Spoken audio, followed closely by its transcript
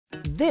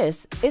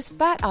This is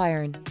Fat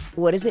Iron.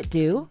 What does it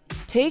do?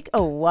 Take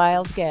a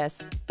wild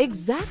guess.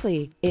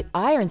 Exactly! It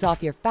irons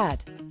off your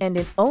fat, and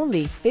in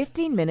only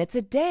 15 minutes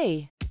a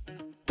day.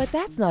 But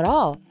that's not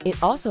all.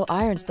 It also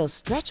irons those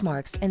stretch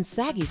marks and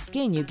saggy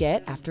skin you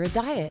get after a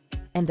diet.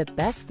 And the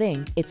best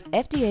thing, it's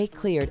FDA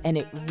cleared and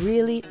it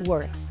really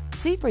works.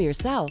 See for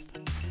yourself.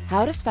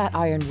 How does Fat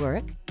Iron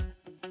work?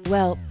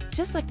 Well,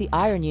 just like the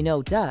iron you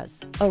know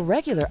does, a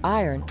regular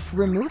iron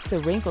removes the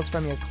wrinkles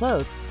from your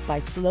clothes by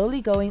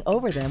slowly going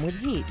over them with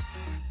heat.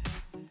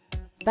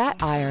 Fat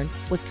Iron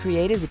was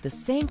created with the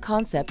same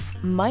concept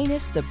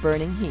minus the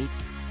burning heat.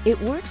 It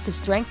works to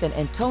strengthen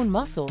and tone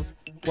muscles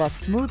while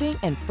smoothing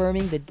and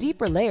firming the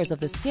deeper layers of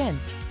the skin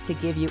to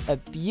give you a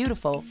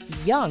beautiful,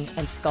 young,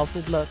 and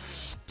sculpted look.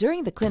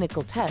 During the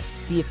clinical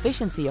test, the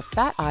efficiency of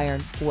Fat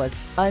Iron was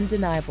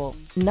undeniable.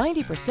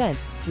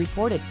 90%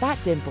 reported fat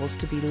dimples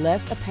to be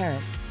less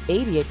apparent.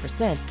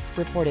 88%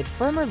 reported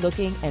firmer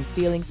looking and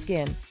feeling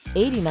skin.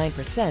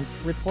 89%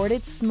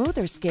 reported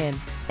smoother skin.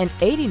 And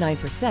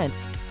 89%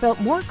 felt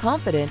more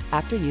confident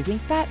after using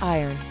Fat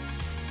Iron.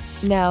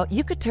 Now,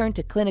 you could turn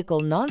to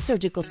clinical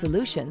non-surgical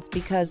solutions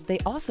because they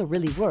also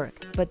really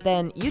work, but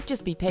then you'd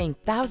just be paying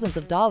thousands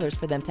of dollars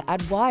for them to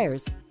add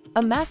wires,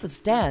 a massive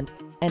stand,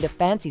 and a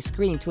fancy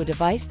screen to a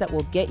device that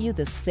will get you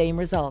the same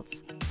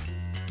results.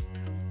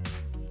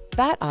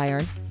 Fat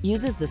Iron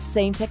uses the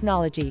same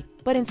technology,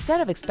 but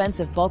instead of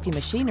expensive bulky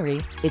machinery,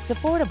 it's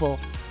affordable,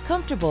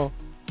 comfortable,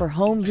 for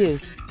home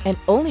use, and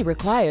only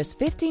requires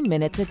 15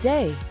 minutes a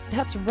day.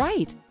 That's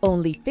right,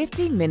 only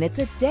 15 minutes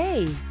a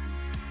day.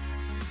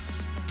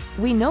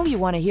 We know you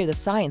want to hear the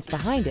science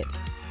behind it,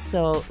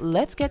 so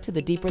let's get to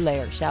the deeper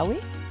layer, shall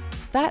we?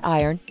 Fat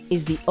Iron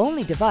is the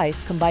only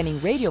device combining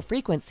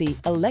radiofrequency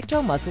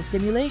electro muscle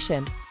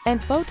stimulation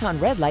and photon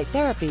red light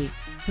therapy,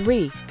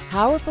 3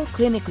 powerful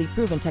clinically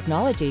proven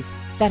technologies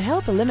that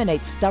help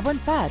eliminate stubborn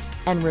fat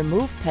and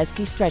remove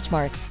pesky stretch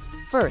marks.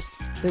 First,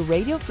 the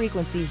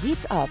radiofrequency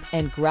heats up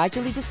and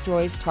gradually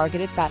destroys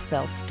targeted fat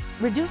cells,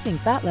 reducing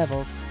fat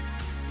levels.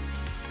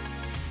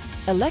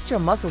 Electro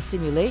muscle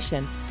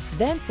stimulation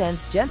then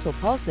sends gentle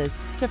pulses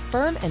to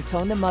firm and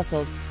tone the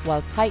muscles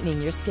while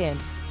tightening your skin.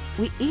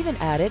 We even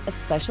added a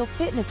special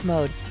fitness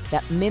mode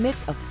that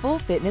mimics a full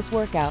fitness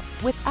workout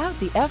without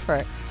the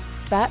effort.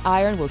 Fat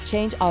Iron will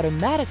change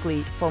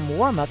automatically from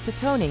warm-up to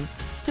toning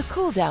to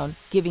cool down,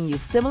 giving you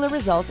similar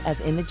results as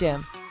in the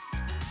gym.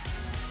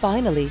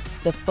 Finally,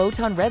 the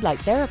photon red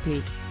light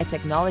therapy, a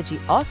technology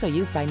also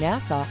used by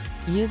NASA,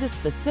 uses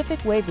specific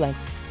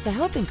wavelengths to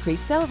help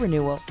increase cell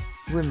renewal,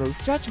 remove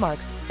stretch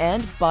marks,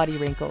 and body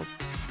wrinkles.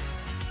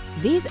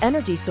 These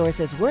energy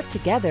sources work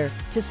together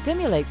to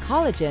stimulate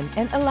collagen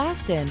and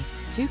elastin,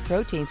 2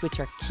 proteins which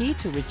are key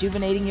to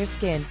rejuvenating your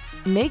skin,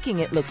 making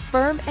it look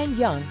firm and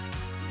young.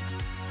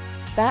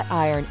 Fat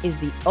Iron is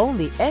the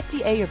only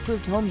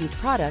FDA-approved home-use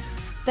product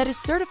that is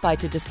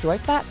certified to destroy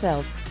fat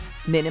cells,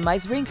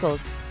 minimize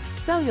wrinkles,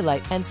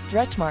 cellulite and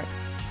stretch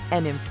marks,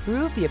 and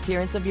improve the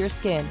appearance of your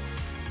skin.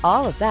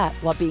 All of that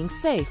while being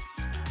safe,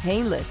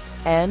 painless,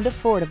 and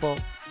affordable.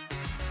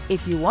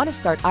 If you want to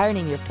start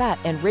ironing your fat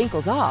and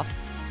wrinkles off,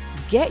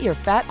 get your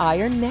Fat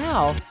Iron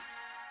now!